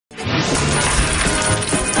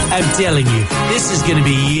I'm telling you, this is going to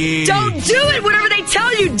be huge. Don't do it! Whatever they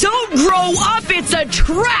tell you, don't grow up. It's a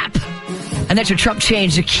trap. And that's your Trump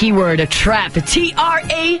change, the keyword, a trap, a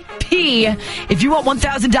T-R-A-P. If you want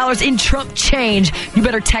 $1,000 in Trump change, you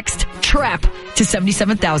better text TRAP to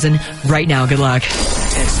 77,000 right now. Good luck.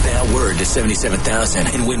 Text that word to 77,000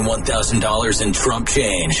 and win $1,000 in Trump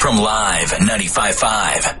change from Live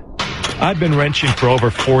 95.5. I've been wrenching for over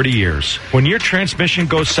 40 years. When your transmission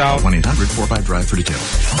goes south, 1-800-45-DRIVE for details.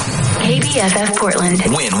 KBFF Portland.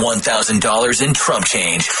 Win $1,000 in Trump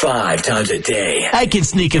change 5 times a day. I can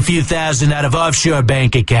sneak a few thousand out of offshore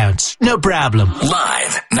bank accounts. No problem.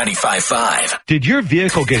 Live 95.5. did your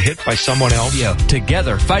vehicle get hit by someone else? Yo,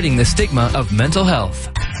 together fighting the stigma of mental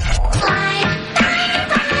health. The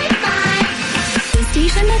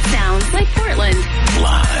station that sounds like Portland.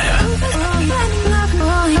 Live.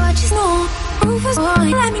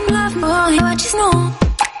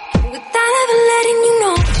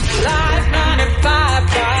 Live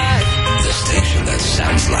 95.5. The station that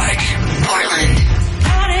sounds like Portland.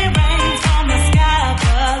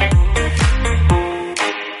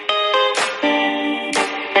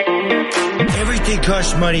 Everything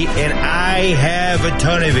costs money, and I have a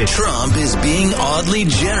ton of it. Trump is being oddly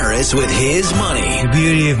generous with his money. The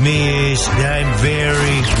beauty of me is that I'm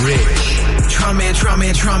very rich. Trump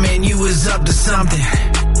man, you was up to something.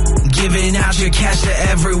 Giving out your cash to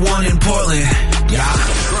everyone in Portland. Yeah.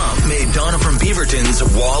 Trump made Donna from Beaverton's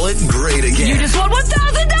wallet great again. You just won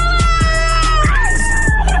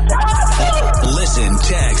 $1,000! Listen,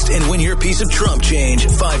 text, and win your piece of Trump change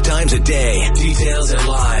 5 times a day. Details at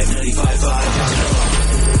Live 95.5.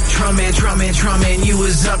 Trump man, you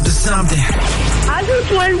was up to something. I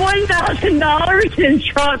just won $1,000 in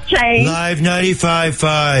Trump change. Live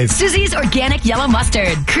 95.5. Susie's Organic Yellow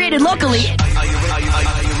Mustard, created locally. Hey,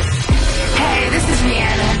 this is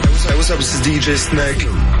Rihanna. Hey, what's up? This is DJ Snake.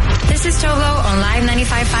 This is Togo on Live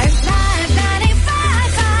 95.5. Live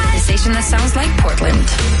 95.5. The station that sounds like Portland.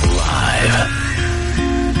 Live.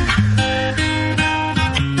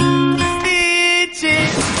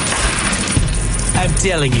 I'm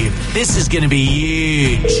telling you, this is going to be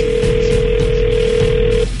huge.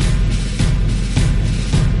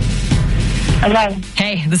 Hello.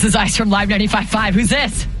 Hey, this is Ice from Live 95.5. Who's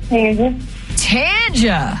this? Tanja.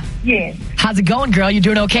 Tanja. Yes. How's it going, girl? You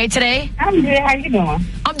doing okay today? I'm good. How you doing?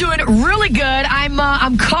 I'm doing really good.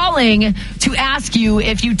 I'm calling to ask you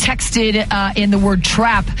if you texted in the word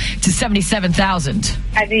trap to 77,000.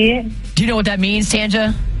 I did. Do you know what that means,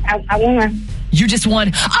 Tanja? I won. You just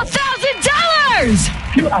won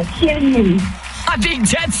 $1,000! You are kidding me. I'm being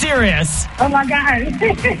dead serious. Oh, my God.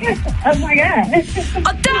 Oh, my God.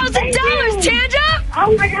 $1,000, Tanja!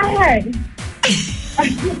 Oh, my God.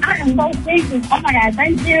 I am so speechless. Oh, my God.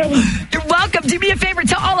 Thank you. You're welcome. Do me a favor.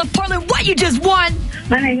 Tell all of Portland what you just won.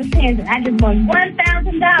 My name is Tanja. I just won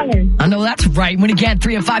 $1,000. I know that's right. Win again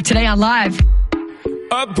 3 and 5 today on Live.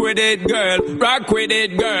 Up with it, girl. Rock with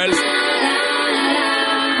it, girl.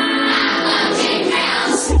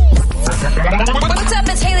 What's up?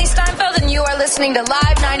 It's Haley Steinfeld, and you are listening to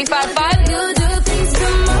Live 95.5. You do things to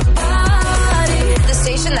my body. The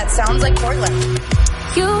station that sounds like Portland.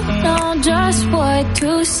 You know just what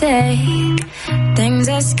to say. Things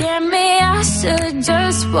that scare me, I should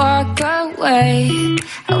just walk away.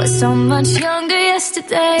 I was so much younger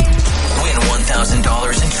yesterday. Win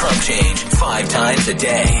 $1,000 in Trump change 5 times a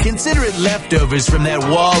day. Consider it leftovers from that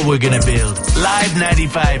wall we're going to build. Live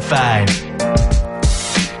 95.5.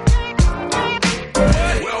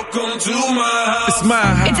 Welcome to my house. It's my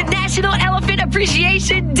house. It's a National Elephant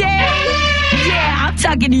Appreciation Day. Yeah, I'm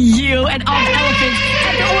talking to you and all the elephants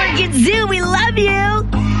at the Oregon Zoo. We love you.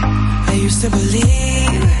 I used to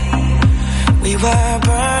believe we were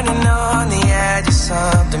burning on the edge of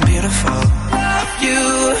something beautiful.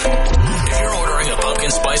 You. If you're ordering a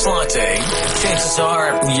pumpkin spice latte, chances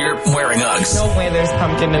are you're wearing Uggs. No way there's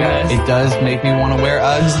pumpkin in this. It does make me want to wear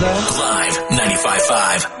Uggs, though. Live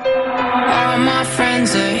 95.5. All my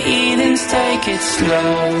friends are heathens, take it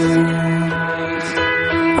slow.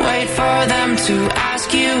 Wait for them to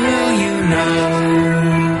ask you who you know.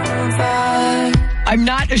 I'm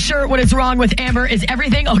not sure what is wrong with Amber. Is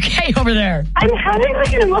everything okay over there? I'm having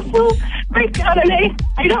like an emotional breakdown today.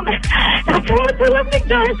 I don't know. After what the Olympic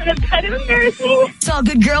does, and it's kind of embarrassing. It's all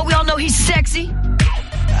good, girl. We all know he's sexy.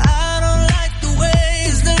 I don't like the way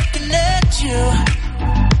he's looking at you.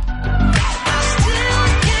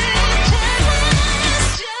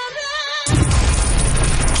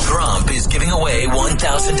 Trump is giving away away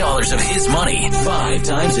 $1,000 of his money 5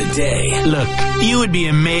 times a day. Look, you would be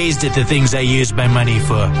amazed at the things I use my money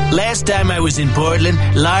for. Last time I was in Portland,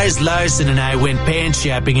 Lars Larson and I went pants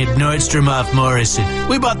shopping at Nordstrom off Morrison.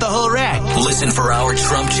 We bought the whole rack. Listen for our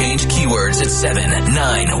Trump Change keywords at 7,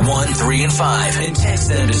 9, 1, 3, and 5 and text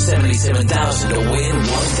them to 77,000 to win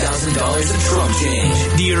 $1,000 of Trump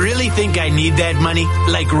Change. Do you really think I need that money?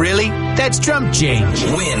 Like, really? That's Trump Change.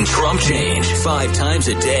 Win Trump Change 5 times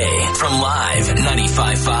a day from Live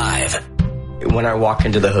 95.5. When I walk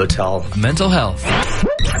into the hotel. Mental health. Live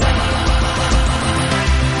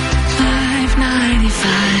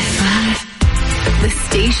 95.5. The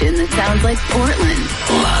station that sounds like Portland.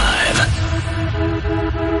 Live.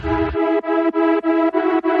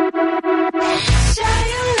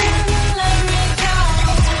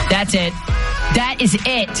 That's it. That is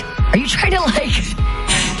it. Are you trying to,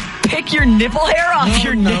 pick your nipple hair off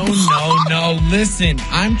your nipple? No. Listen,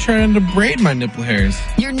 I'm trying to braid my nipple hairs.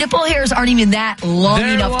 Your nipple hairs aren't even that long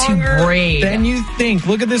enough to braid. Then you think.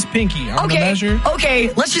 Look at this pinky. I'm gonna measure.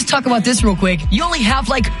 Okay, let's just talk about this real quick. You only have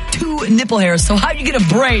 2 nipple hairs, so how are you going to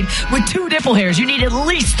braid with 2 nipple hairs? You need at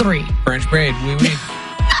least 3. French braid. Oui.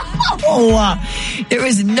 There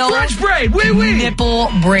is no French braid. Oui. Nipple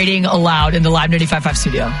braiding allowed in the Live 95.5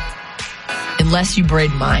 studio. Unless you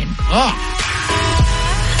braid mine. Live.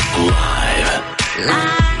 Live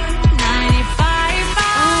 95.5. I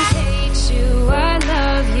hate you, I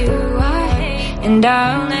love you, I hate, and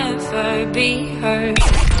I'll never be hurt.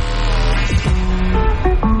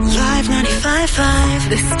 Live 95.5.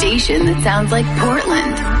 The station that sounds like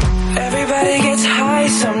Portland. Everybody gets high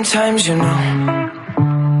sometimes, you know.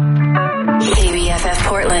 KBFF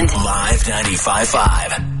Portland. Live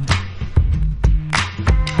 95.5.